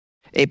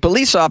A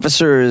police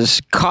officer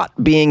is caught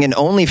being an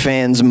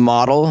OnlyFans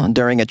model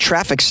during a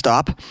traffic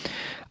stop.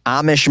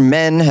 Amish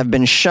men have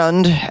been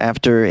shunned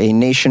after a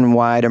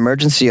nationwide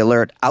emergency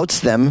alert outs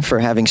them for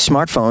having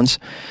smartphones.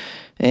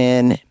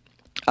 And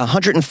a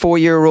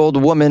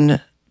 104-year-old woman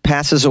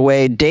passes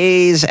away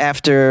days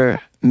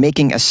after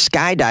making a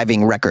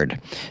skydiving record.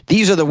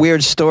 These are the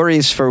weird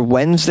stories for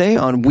Wednesday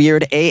on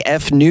Weird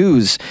AF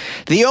News,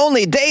 the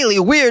only daily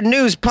weird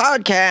news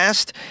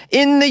podcast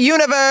in the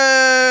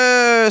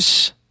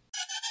universe.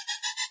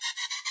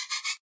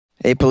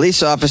 A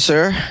police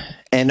officer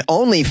and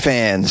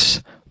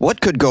OnlyFans.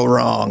 What could go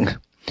wrong?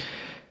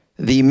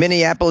 The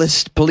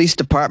Minneapolis Police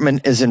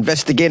Department is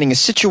investigating a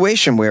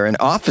situation where an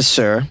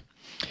officer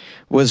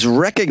was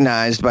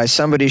recognized by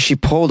somebody she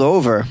pulled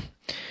over.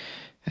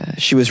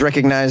 She was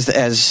recognized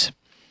as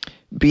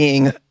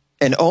being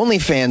an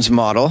OnlyFans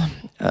model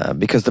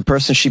because the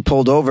person she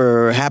pulled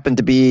over happened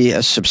to be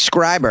a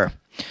subscriber.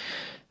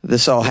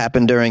 This all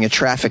happened during a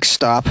traffic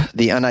stop.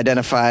 The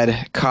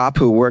unidentified cop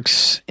who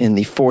works in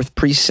the 4th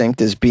precinct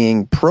is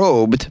being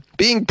probed.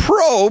 Being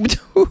probed?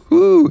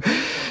 Woo-hoo.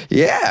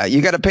 Yeah,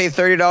 you got to pay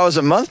 $30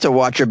 a month to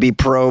watch her be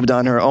probed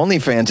on her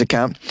OnlyFans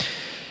account.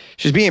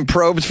 She's being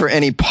probed for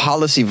any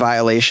policy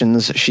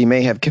violations she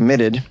may have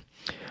committed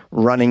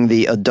running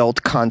the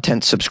adult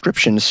content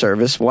subscription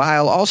service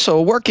while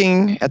also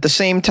working at the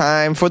same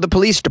time for the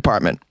police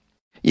department.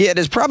 Yeah,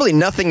 there's probably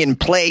nothing in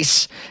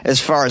place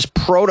as far as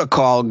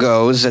protocol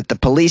goes at the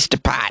police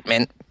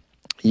department.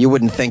 You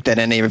wouldn't think that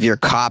any of your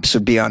cops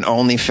would be on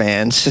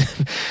OnlyFans.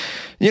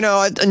 You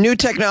know, new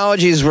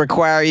technologies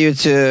require you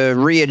to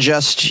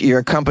readjust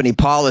your company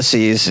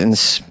policies, and,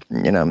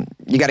 you know,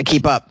 you got to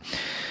keep up.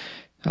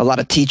 A lot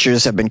of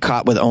teachers have been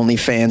caught with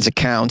OnlyFans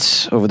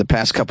accounts over the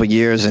past couple of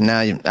years, and now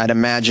I'd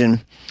imagine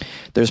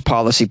there's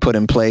policy put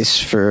in place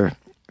for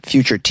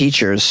future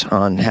teachers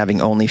on having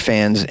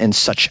OnlyFans and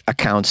such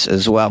accounts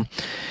as well.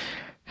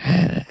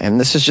 And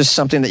this is just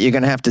something that you're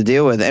going to have to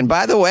deal with. And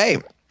by the way,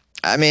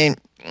 I mean,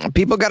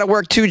 people got to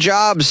work 2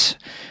 jobs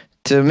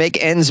to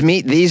make ends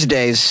meet these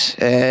days.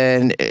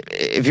 And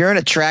if you're an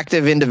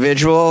attractive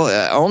individual,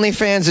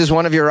 OnlyFans is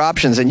one of your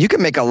options. And you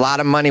can make a lot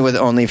of money with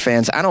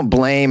OnlyFans. I don't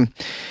blame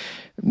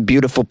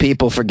beautiful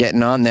people for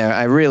getting on there.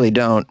 I really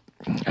don't.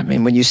 I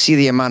mean, when you see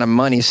the amount of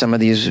money some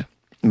of these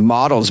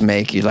models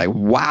make, you're like,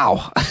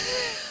 wow.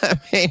 I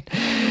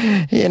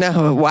mean, you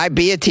know, why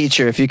be a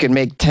teacher if you can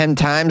make 10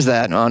 times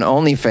that on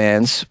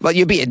OnlyFans? Well,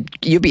 you be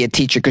a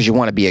teacher because you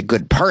want to be a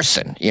good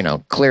person. You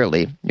know,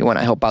 clearly you want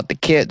to help out the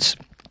kids.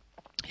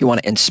 You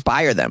want to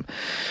inspire them.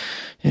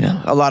 You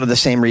know, a lot of the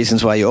same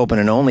reasons why you open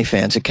an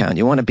OnlyFans account.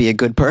 You want to be a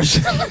good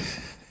person.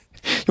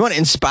 You want to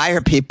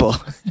inspire people.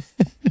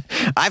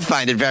 I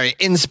find it very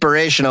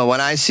inspirational when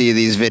I see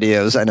these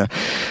videos. I know.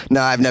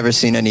 No, I've never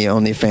seen any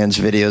OnlyFans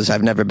videos.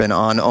 I've never been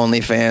on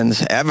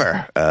OnlyFans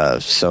ever.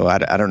 So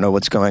I don't know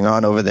what's going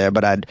on over there,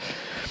 but I'd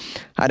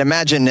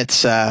imagine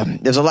there's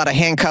a lot of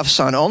handcuffs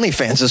on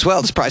OnlyFans as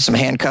well. There's probably some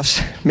handcuffs.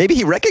 Maybe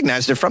he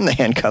recognized her from the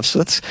handcuffs.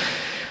 Let's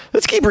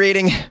keep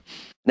reading.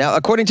 Now,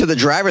 according to the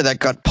driver that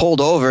got pulled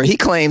over, he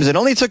claims it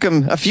only took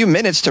him a few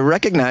minutes to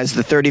recognize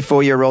the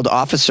 34-year-old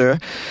officer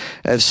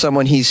as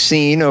someone he's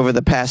seen over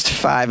the past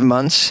 5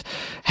 months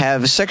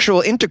have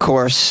sexual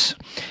intercourse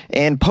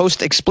and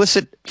post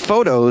explicit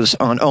photos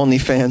on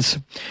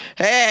OnlyFans.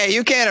 Hey,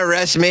 you can't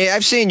arrest me.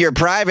 I've seen your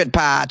private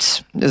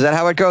parts. Is that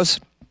how it goes?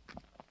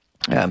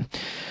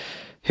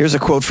 Here's a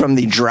quote from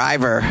the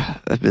driver.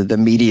 The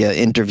media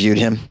interviewed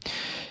him.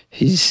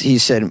 He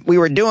said, we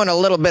were doing a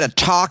little bit of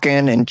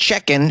talking and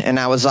checking, and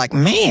I was like,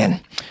 man,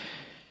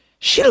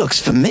 she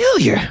looks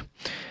familiar.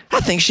 I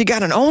think she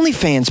got an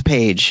OnlyFans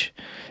page,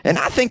 and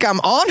I think I'm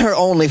on her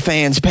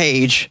OnlyFans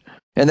page.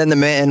 And then the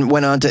man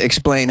went on to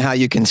explain how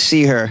you can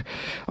see her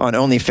on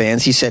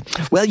OnlyFans. He said,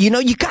 well, you know,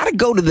 you got to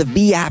go to the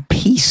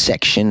VIP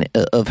section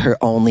of her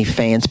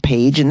OnlyFans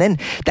page, and then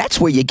that's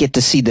where you get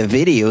to see the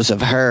videos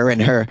of her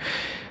and her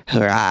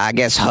I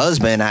guess,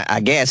 husband. I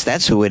guess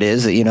that's who it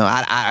is. You know,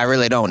 I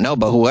really don't know,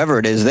 but whoever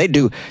it is, they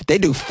do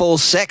full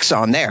sex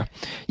on there.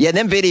 Yeah,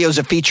 them videos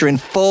are featuring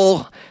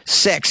full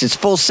sex. It's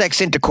full sex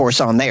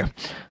intercourse on there.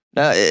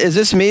 Is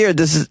this me, or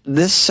does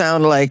this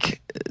sound like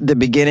the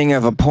beginning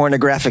of a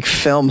pornographic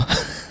film?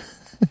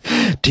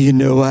 Do you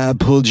know why I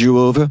pulled you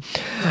over?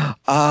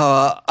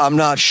 I'm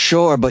not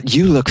sure, but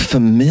you look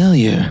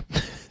familiar.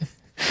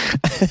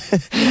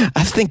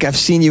 I think I've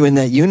seen you in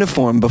that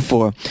uniform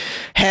before.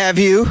 Have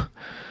you?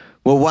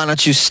 Well, why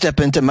don't you step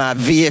into my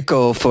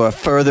vehicle for a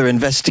further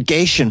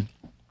investigation?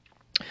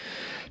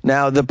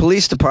 Now, the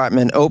police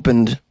department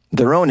opened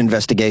their own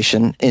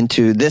investigation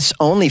into this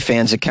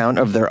OnlyFans account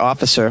of their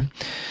officer.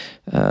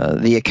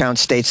 The account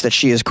states that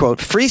she is,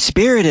 quote,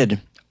 free-spirited,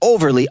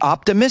 overly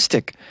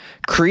optimistic,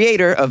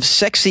 creator of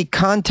sexy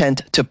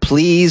content to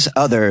please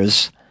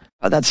others.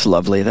 Oh, that's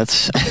lovely.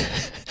 That's...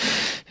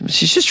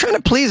 She's just trying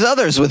to please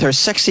others with her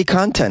sexy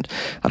content.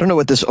 I don't know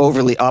what this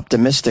overly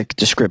optimistic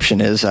description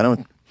is.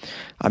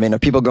 I mean, are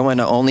people going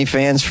to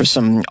OnlyFans for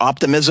some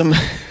optimism?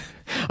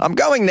 I'm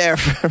going there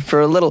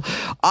for a little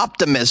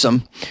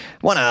optimism.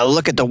 Want to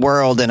look at the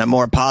world in a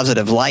more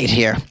positive light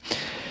here.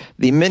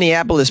 The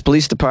Minneapolis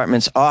Police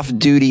Department's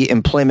off-duty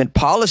employment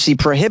policy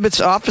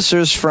prohibits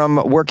officers from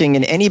working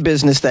in any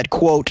business that,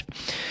 quote,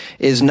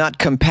 is not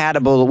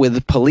compatible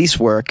with police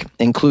work,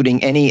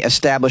 including any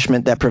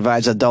establishment that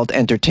provides adult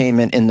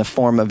entertainment in the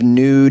form of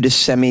nude,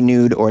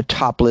 semi-nude, or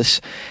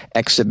topless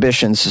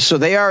exhibitions. So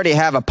they already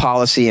have a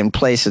policy in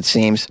place, it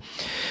seems.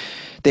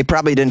 They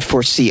probably didn't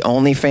foresee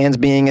OnlyFans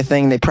being a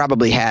thing. They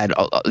probably had,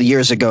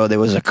 years ago, there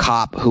was a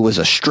cop who was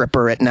a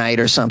stripper at night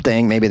or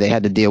something. Maybe they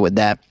had to deal with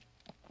that.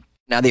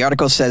 Now, the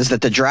article says that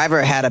the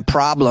driver had a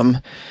problem,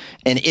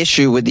 an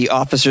issue with the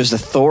officer's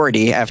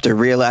authority after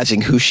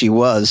realizing who she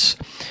was.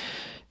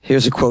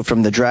 Here's a quote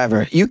from the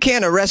driver. "You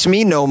can't arrest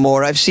me no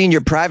more. I've seen your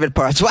private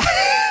parts." Wow,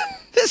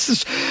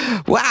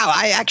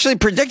 I actually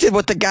predicted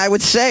what the guy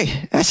would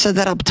say. I said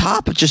that up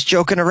top, just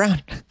joking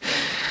around.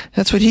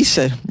 That's what he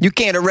said. "You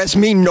can't arrest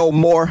me no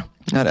more."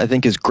 I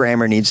think his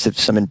grammar needs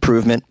some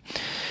improvement.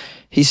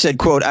 He said,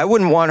 quote, "I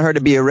wouldn't want her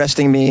to be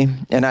arresting me,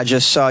 and I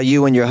just saw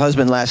you and your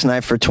husband last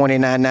night for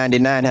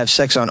 $29.99 have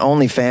sex on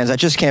OnlyFans. I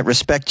just can't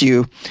respect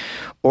you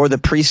or the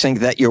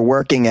precinct that you're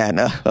working at."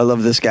 I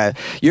love this guy.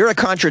 "You're a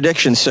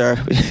contradiction,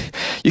 sir.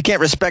 You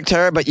can't respect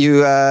her, but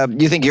you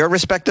think you're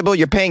respectable?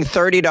 You're paying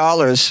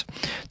 $30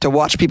 to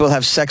watch people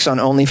have sex on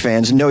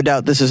OnlyFans. No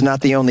doubt this is not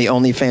the only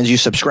OnlyFans you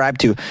subscribe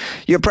to.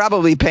 You're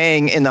probably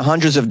paying in the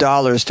hundreds of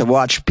dollars to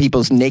watch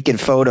people's naked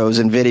photos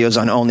and videos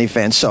on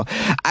OnlyFans. So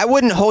I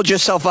wouldn't hold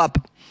yourself up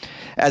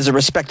as a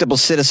respectable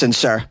citizen,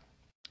 sir.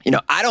 You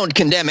know, I don't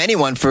condemn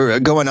anyone for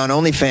going on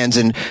OnlyFans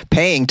and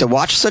paying to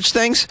watch such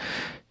things.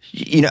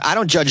 You know, I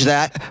don't judge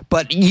that,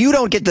 but you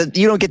don't get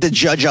to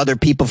judge other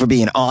people for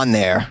being on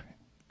there.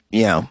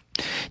 You know,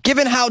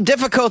 given how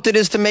difficult it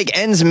is to make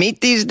ends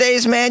meet these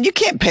days, man, you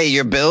can't pay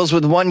your bills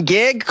with one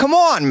gig. Come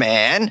on,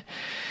 man.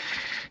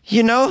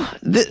 You know,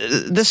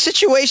 the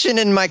situation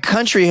in my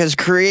country has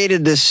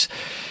created this.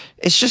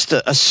 It's just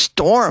a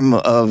storm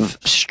of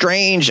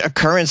strange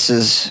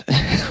occurrences.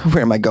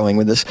 Where am I going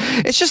with this?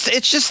 It's just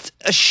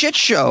a shit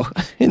show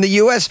in the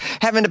U.S.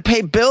 having to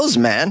pay bills,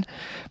 man.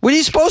 What are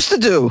you supposed to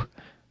do?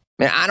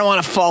 Man, I don't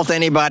want to fault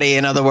anybody,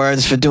 in other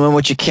words, for doing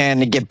what you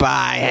can to get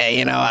by. Hey,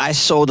 you know, I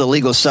sold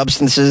illegal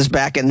substances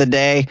back in the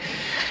day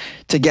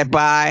to get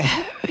by,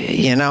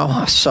 you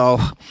know, so,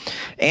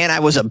 and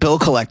I was a bill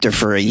collector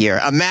for a year.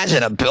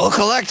 Imagine a bill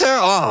collector?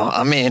 Oh,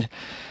 I mean,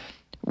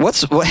 I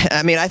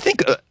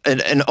think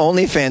an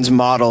OnlyFans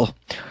model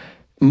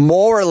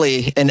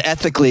morally and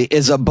ethically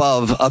is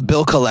above a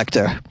bill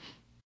collector.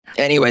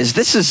 Anyways,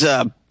 this is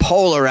a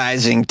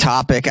polarizing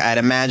topic, I'd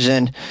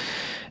imagine.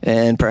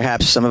 And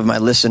perhaps some of my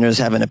listeners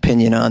have an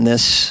opinion on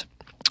this.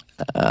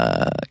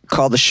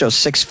 Call the show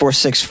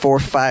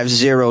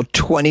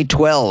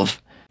 646-450-2012.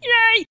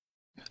 Yay!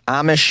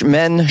 Amish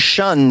men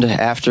shunned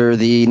after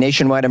the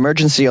nationwide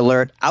emergency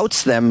alert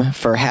outs them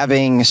for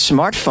having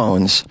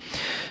smartphones.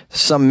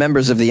 Some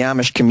members of the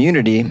Amish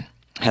community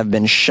have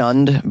been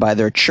shunned by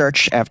their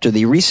church after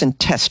the recent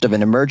test of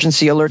an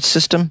emergency alert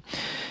system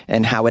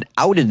and how it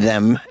outed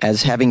them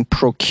as having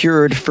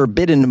procured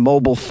forbidden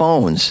mobile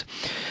phones.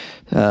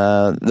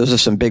 Those are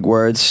some big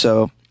words,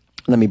 so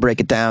let me break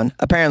it down.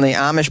 Apparently,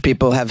 Amish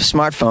people have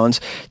smartphones.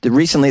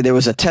 Recently, there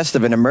was a test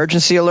of an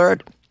emergency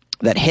alert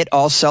that hit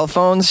all cell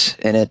phones,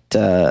 and it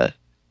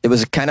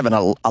was kind of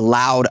a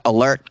loud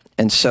alert,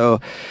 and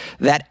so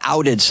that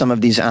outed some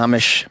of these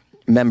Amish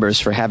members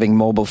for having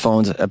mobile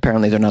phones.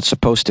 Apparently, they're not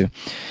supposed to.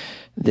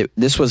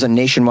 This was a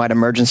nationwide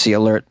emergency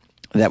alert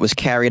that was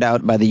carried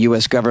out by the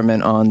U.S.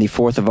 government on the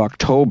 4th of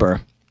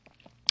October.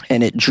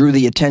 And it drew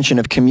the attention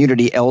of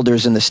community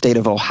elders in the state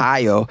of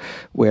Ohio,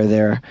 where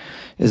there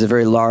is a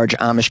very large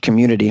Amish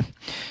community.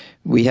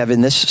 We have in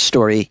this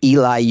story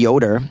Eli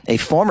Yoder, a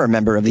former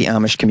member of the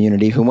Amish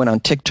community, who went on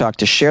TikTok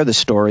to share the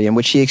story, in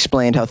which he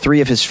explained how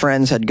 3 of his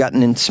friends had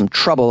gotten in some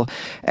trouble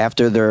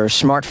after their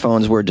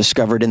smartphones were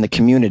discovered in the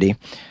community.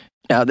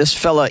 Now, this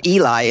fella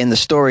Eli in the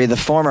story, the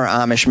former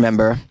Amish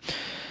member,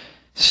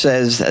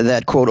 says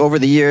that, quote, "Over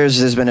the years,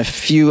 there's been a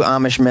few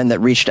Amish men that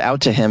reached out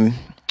to him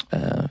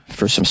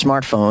for some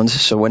smartphones.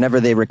 So whenever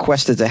they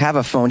requested to have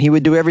a phone, he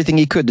would do everything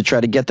he could to try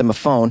to get them a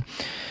phone."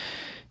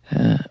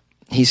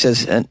 He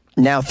says,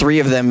 now 3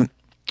 of them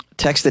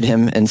texted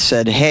him and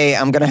said, "Hey,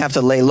 I'm going to have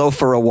to lay low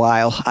for a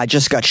while. I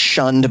just got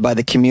shunned by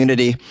the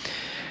community."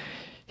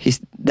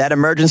 That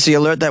emergency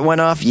alert that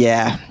went off,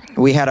 yeah,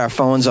 we had our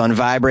phones on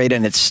vibrate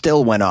and it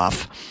still went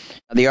off.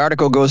 The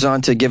article goes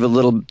on to give a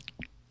little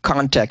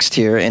context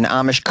here. In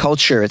Amish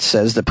culture, it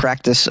says the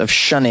practice of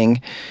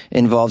shunning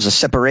involves a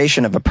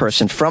separation of a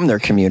person from their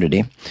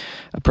community.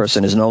 A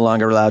person is no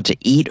longer allowed to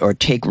eat or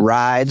take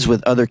rides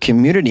with other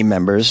community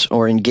members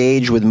or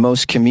engage with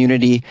most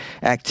community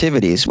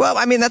activities. Well,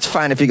 I mean, that's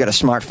fine if you got a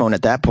smartphone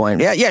at that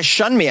point. Yeah,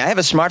 shun me. I have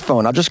a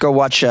smartphone. I'll just go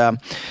watch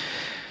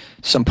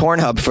some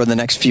Pornhub for the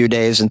next few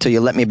days until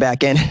you let me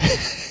back in.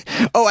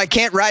 Oh, I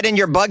can't ride in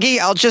your buggy?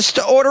 I'll just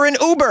order an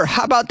Uber.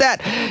 How about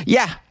that?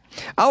 Yeah.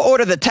 I'll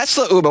order the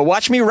Tesla Uber.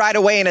 Watch me ride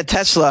away in a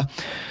Tesla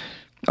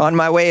on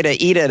my way to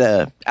eat at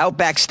a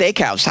Outback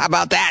Steakhouse. How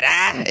about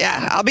that?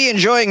 Yeah, I'll be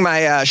enjoying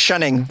my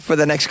shunning for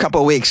the next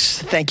couple of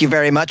weeks. Thank you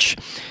very much.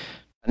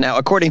 Now,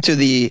 according to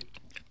the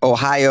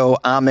Ohio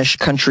Amish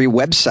Country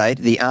website,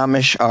 the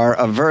Amish are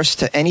averse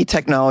to any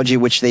technology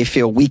which they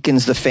feel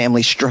weakens the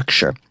family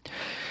structure.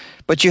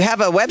 But you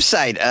have a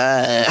website.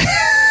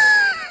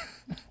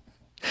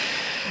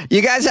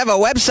 You guys have a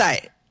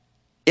website.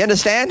 You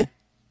understand?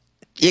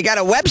 You got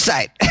a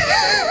website.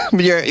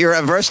 You're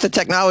averse to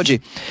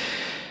technology.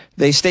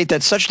 They state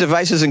that such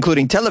devices,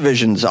 including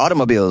televisions,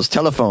 automobiles,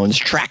 telephones,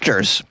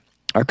 tractors,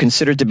 are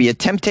considered to be a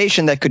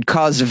temptation that could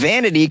cause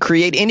vanity,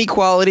 create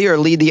inequality, or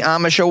lead the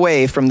Amish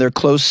away from their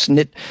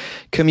close-knit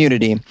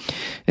community.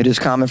 It is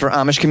common for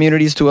Amish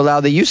communities to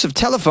allow the use of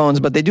telephones,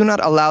 but they do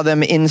not allow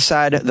them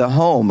inside the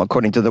home,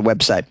 according to the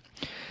website.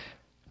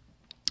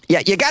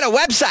 Yeah, you got a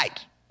website.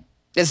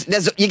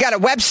 You got a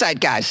website,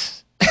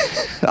 guys.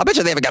 I'll bet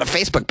you they haven't got a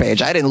Facebook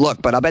page. I didn't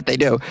look, but I'll bet they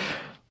do.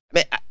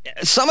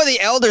 Some of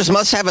the elders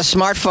must have a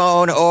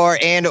smartphone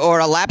or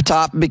a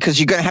laptop, because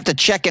you're going to have to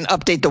check and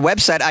update the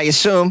website, I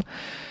assume.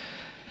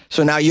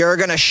 So now you're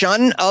going to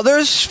shun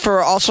others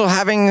for also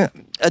having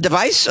a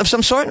device of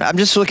some sort? I'm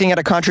just looking at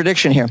a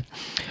contradiction here.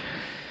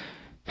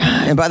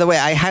 And by the way,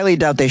 I highly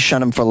doubt they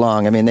shun them for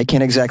long. I mean, they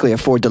can't exactly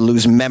afford to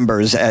lose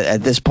members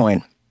at this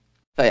point.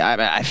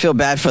 I feel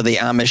bad for the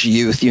Amish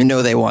youth. You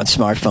know they want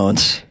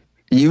smartphones.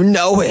 You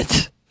know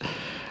it.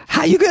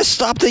 How are you going to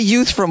stop the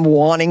youth from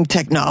wanting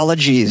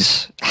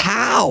technologies?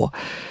 How?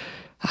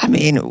 I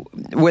mean,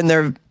 when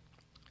they're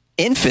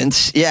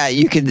infants, yeah,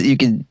 you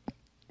could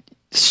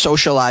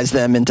socialize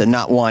them into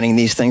not wanting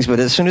these things. But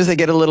as soon as they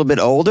get a little bit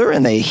older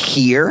and they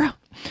hear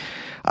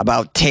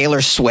about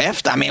Taylor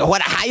Swift, I mean,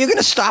 how are you going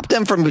to stop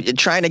them from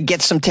trying to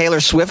get some Taylor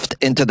Swift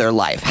into their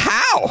life?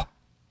 How?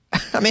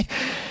 I mean,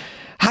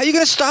 how are you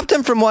going to stop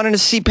them from wanting to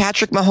see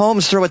Patrick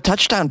Mahomes throw a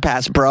touchdown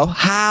pass, bro?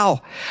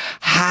 How?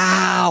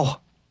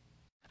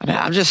 I mean,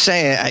 I'm just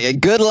saying,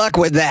 good luck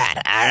with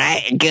that, all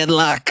right? Good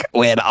luck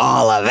with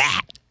all of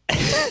that.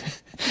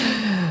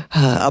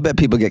 I'll bet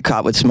people get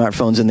caught with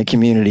smartphones in the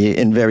community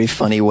in very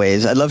funny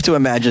ways. I'd love to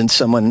imagine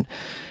someone,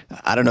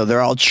 I don't know,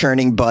 they're all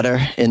churning butter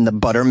in the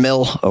butter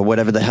mill or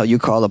whatever the hell you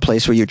call a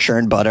place where you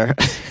churn butter.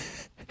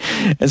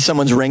 And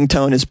someone's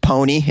ringtone is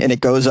Pony, and it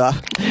goes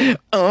off.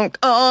 On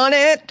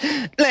it,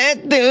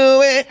 let's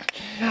do it,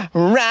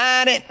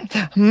 ride it,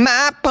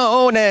 my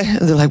pony. And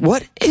they're like,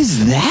 what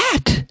is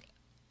that?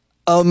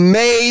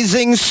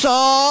 Amazing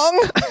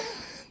song.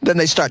 Then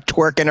they start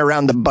twerking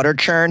around the butter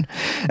churn.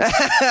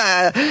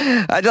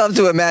 I'd love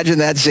to imagine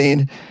that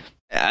scene.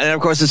 And of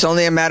course, it's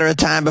only a matter of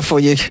time before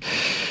you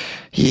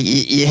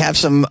have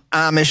some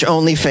Amish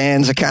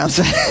OnlyFans accounts.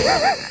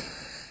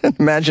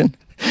 Imagine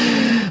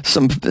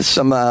some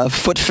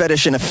foot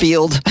fetish in a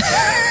field.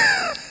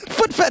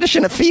 Foot fetish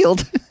in a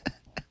field.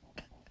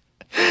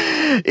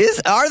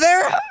 Are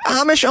there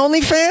Amish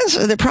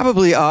OnlyFans? There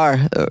probably are.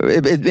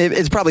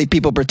 It's probably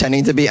people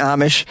pretending to be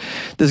Amish.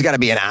 There's got to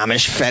be an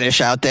Amish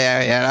fetish out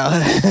there, you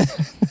know?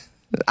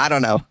 I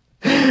don't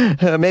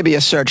know. Maybe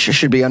a search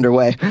should be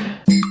underway.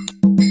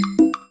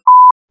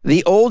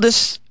 The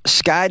oldest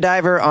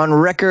skydiver on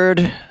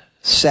record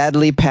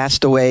sadly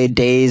passed away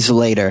days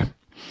later.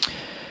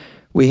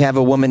 We have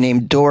a woman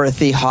named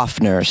Dorothy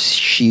Hoffner.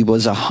 She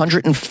was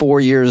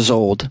 104 years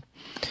old,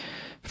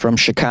 from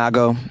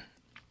Chicago.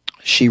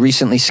 She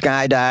recently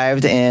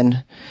skydived,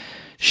 and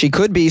she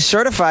could be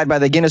certified by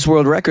the Guinness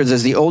World Records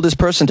as the oldest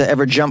person to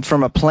ever jump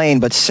from a plane,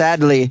 but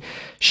sadly,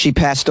 she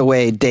passed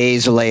away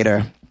days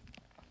later.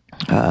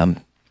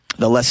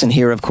 The lesson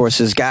here, of course,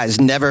 is,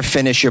 guys, never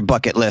finish your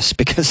bucket list,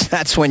 because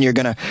that's when you're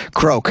going to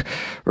croak.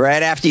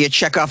 Right after you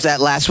check off that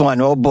last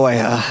one. Oh,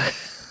 boy.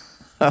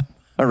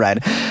 All right.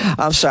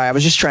 I'm sorry. I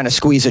was just trying to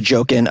squeeze a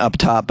joke in up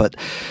top, but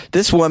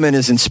this woman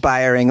is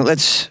inspiring.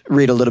 Let's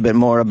read a little bit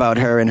more about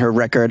her and her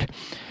record.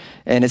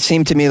 And it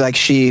seemed to me like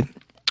she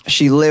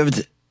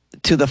lived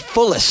to the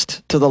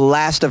fullest, to the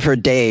last of her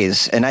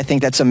days. And I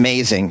think that's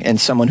amazing, and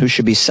someone who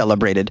should be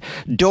celebrated.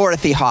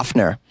 Dorothy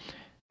Hoffner.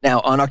 Now,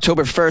 on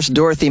October 1st,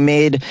 Dorothy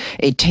made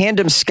a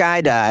tandem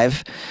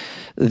skydive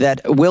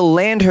that will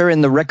land her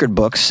in the record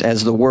books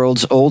as the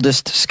world's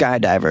oldest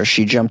skydiver.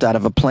 She jumped out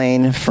of a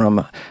plane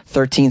from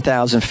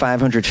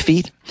 13,500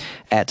 feet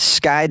at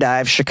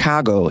Skydive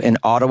Chicago in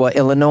Ottawa,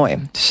 Illinois,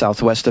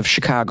 southwest of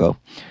Chicago.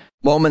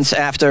 Moments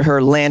after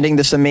her landing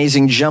this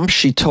amazing jump,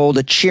 she told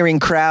a cheering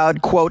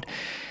crowd, quote,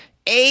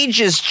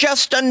 "Age is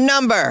just a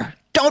number.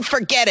 Don't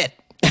forget it."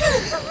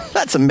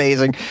 That's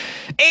amazing.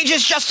 Age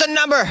is just a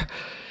number.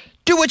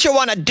 Do what you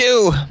want to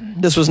do.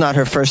 This was not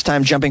her first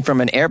time jumping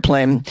from an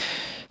airplane.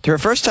 Her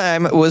first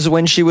time was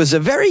when she was a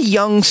very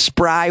young,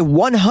 spry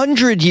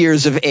 100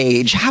 years of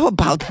age. How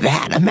about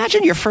that?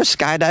 Imagine your first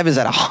skydive is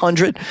at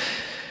 100.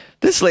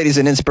 This lady's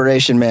an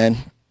inspiration, man.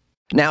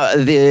 Now,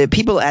 the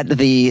people at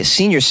the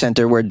senior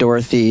center where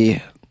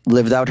Dorothy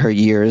lived out her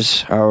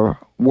years are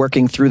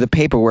working through the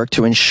paperwork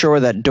to ensure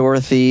that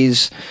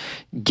Dorothy's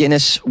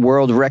Guinness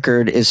World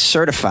Record is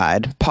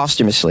certified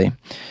posthumously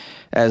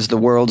as the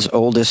world's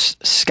oldest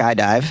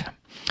skydive.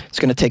 It's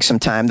going to take some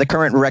time. The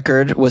current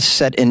record was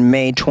set in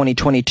May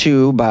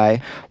 2022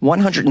 by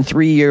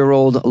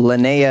 103-year-old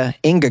Linnea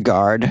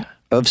Ingegard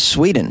of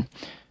Sweden.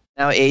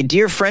 Now, a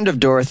dear friend of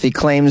Dorothy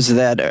claims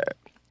that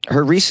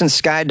her recent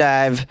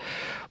skydive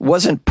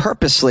wasn't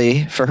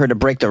purposely for her to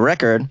break the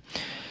record.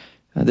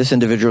 This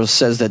individual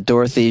says that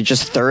Dorothy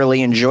just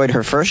thoroughly enjoyed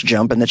her first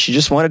jump and that she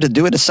just wanted to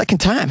do it a second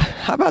time.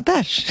 How about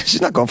that?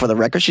 She's not going for the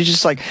record. She's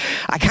just like,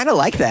 I kind of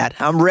like that.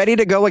 I'm ready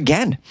to go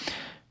again.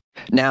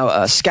 Now,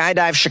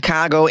 Skydive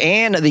Chicago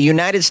and the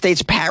United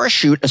States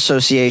Parachute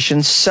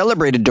Association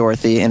celebrated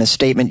Dorothy in a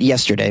statement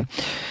yesterday.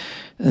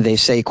 They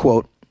say,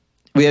 quote,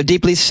 "We are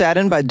deeply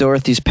saddened by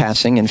Dorothy's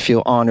passing and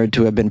feel honored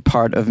to have been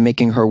part of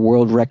making her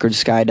world record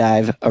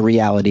skydive a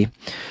reality.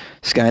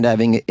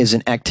 Skydiving is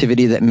an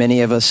activity that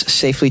many of us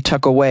safely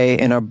tuck away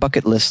in our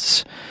bucket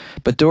lists.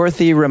 But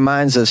Dorothy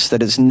reminds us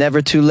that it's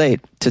never too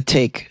late to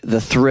take the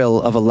thrill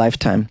of a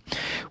lifetime.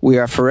 We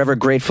are forever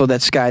grateful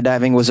that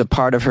skydiving was a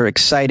part of her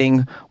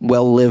exciting,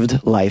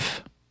 well-lived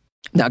life."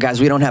 Now,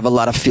 guys, we don't have a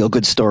lot of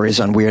feel-good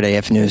stories on Weird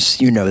AF News.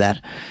 You know that,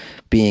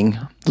 being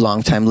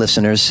longtime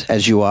listeners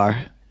as you are,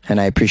 and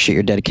I appreciate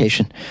your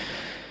dedication.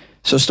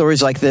 So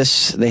stories like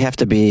this, they have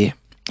to be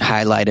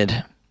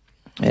highlighted.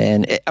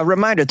 And a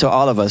reminder to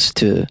all of us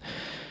to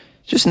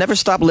just never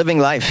stop living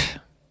life.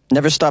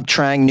 Never stop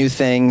trying new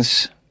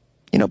things.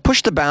 You know,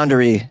 push the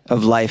boundary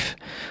of life.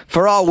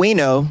 For all we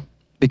know,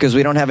 because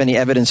we don't have any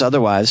evidence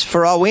otherwise,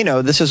 for all we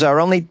know, this is our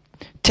only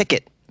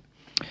ticket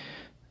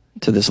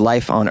to this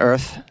life on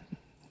Earth.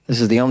 This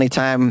is the only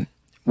time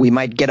we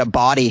might get a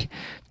body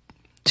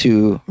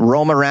to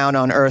roam around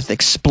on Earth,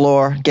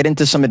 explore, get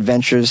into some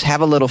adventures,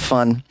 have a little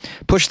fun,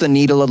 push the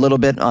needle a little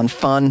bit on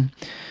fun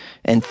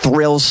and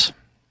thrills.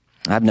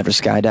 I've never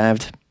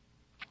skydived.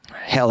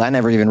 Hell, I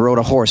never even rode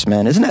a horse,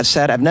 man. Isn't that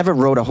sad? I've never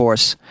rode a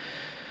horse.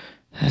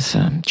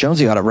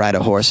 Jonesy ought to ride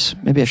a horse.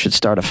 Maybe I should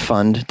start a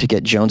fund to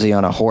get Jonesy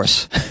on a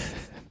horse.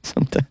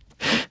 Sometime.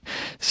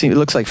 See, it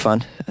looks like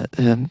fun.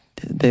 Do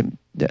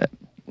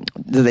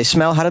they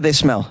smell? How do they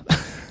smell?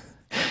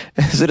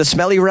 Is it a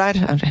smelly ride?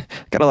 I've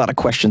got a lot of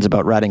questions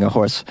about riding a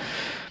horse.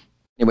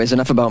 Anyways,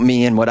 enough about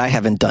me and what I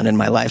haven't done in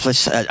my life.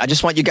 I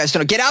just want you guys to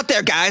know, get out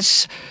there,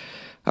 guys.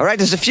 All right,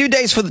 there's a few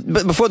days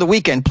before the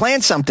weekend.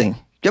 Plan something.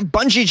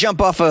 Bungee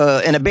jump off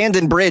an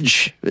abandoned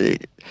bridge.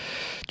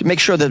 Make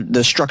sure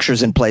the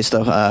structure's in place,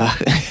 though.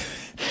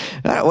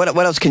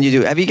 What else can you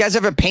do? Have you guys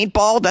ever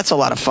paintball? That's a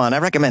lot of fun. I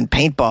recommend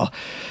paintball.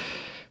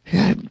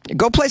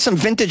 Go play some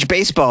vintage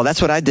baseball.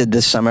 That's what I did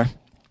this summer.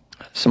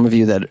 Some of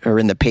you that are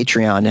in the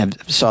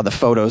Patreon saw the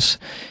photos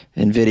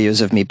and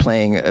videos of me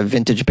playing a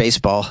vintage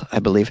baseball, I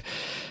believe.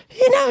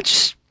 You know,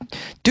 just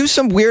do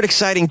some weird,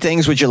 exciting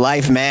things with your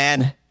life,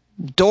 man.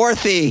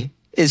 Dorothy's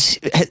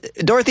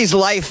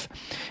life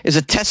is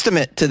a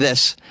testament to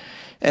this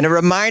and a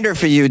reminder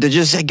for you to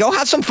just go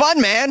have some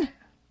fun, man.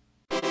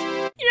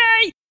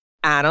 Yay!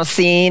 I don't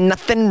see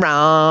nothing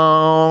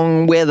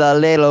wrong with a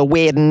little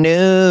weird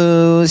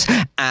news.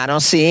 I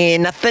don't see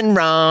nothing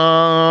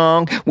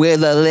wrong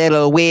with a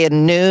little weird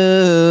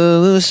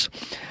news.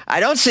 I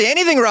don't see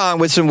anything wrong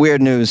with some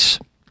weird news.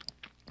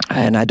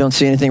 And I don't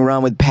see anything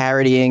wrong with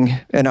parodying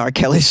an R.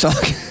 Kelly song.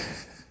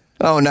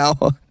 Oh, no.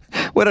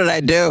 What did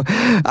I do?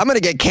 I'm going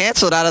to get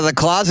canceled out of the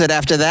closet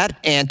after that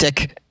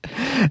antic,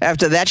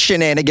 after that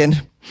shenanigan.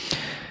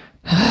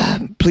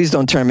 Please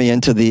don't turn me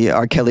into the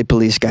R. Kelly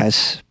police,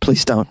 guys.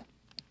 Please don't.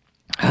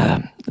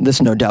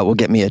 This no doubt will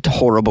get me a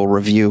horrible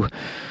review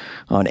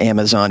on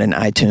Amazon and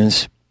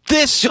iTunes.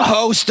 This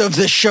host of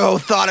the show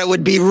thought it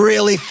would be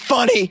really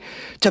funny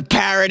to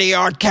parody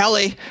R.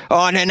 Kelly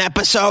on an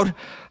episode.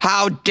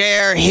 How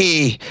dare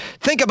he?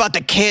 Think about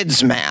the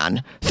kids,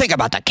 man. Think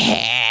about the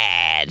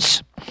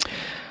kids.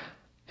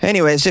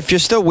 Anyways, if you're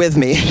still with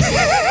me,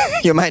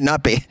 you might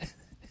not be.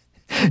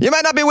 You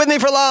might not be with me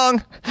for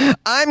long.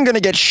 I'm going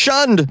to get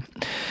shunned.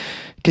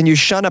 Can you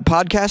shun a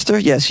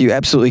podcaster? Yes, you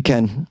absolutely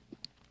can.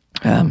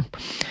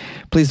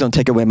 Please don't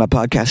take away my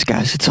podcast,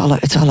 guys. It's all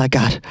I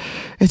got.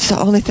 It's the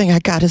only thing I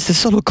got is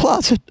this little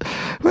closet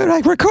where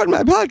I record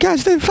my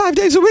podcast 5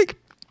 days a week.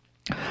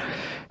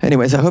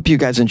 Anyways, I hope you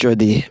guys enjoyed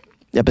the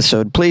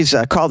episode. Please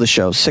call the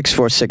show,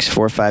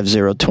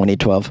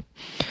 646-450-2012.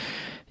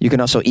 You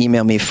can also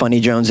email me,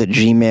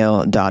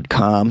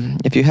 funnyjones@gmail.com.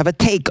 If you have a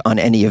take on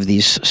any of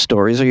these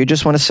stories or you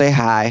just want to say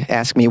hi,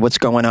 ask me what's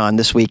going on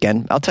this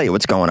weekend. I'll tell you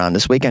what's going on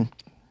this weekend.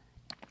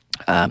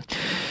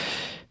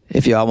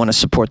 If you all want to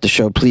support the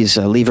show, please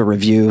leave a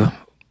review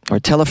or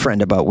tell a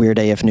friend about Weird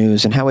AF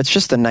News and how it's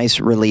just a nice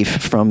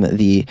relief from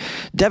the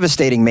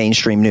devastating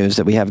mainstream news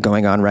that we have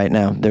going on right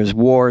now. There's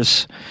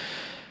wars,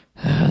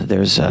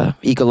 there's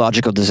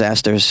ecological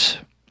disasters,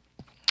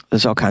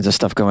 there's all kinds of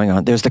stuff going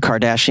on. There's the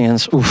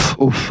Kardashians.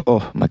 Oof,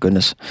 oh my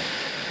goodness.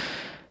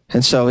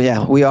 And so,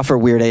 yeah, we offer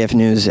Weird AF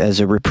News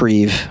as a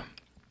reprieve.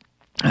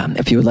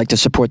 If you would like to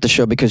support the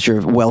show because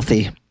you're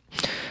wealthy,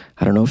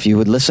 I don't know if you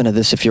would listen to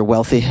this if you're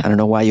wealthy. I don't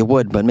know why you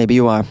would, but maybe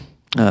you are.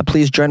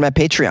 Please join my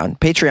Patreon,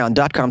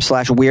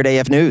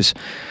 patreon.com/WeirdAFnews,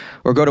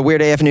 or go to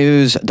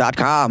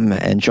weirdafnews.com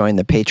and join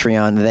the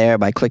Patreon there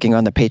by clicking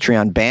on the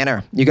Patreon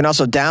banner. You can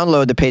also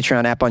download the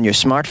Patreon app on your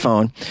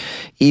smartphone,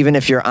 even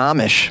if you're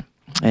Amish,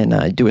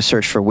 and do a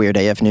search for Weird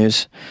AF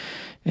News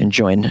and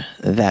join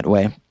that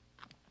way.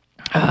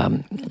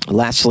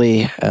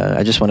 Lastly,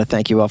 I just want to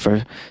thank you all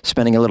for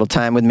spending a little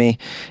time with me,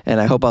 and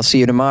I hope I'll see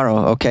you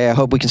tomorrow, okay? I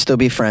hope we can still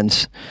be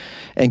friends,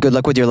 and good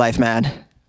luck with your life, man.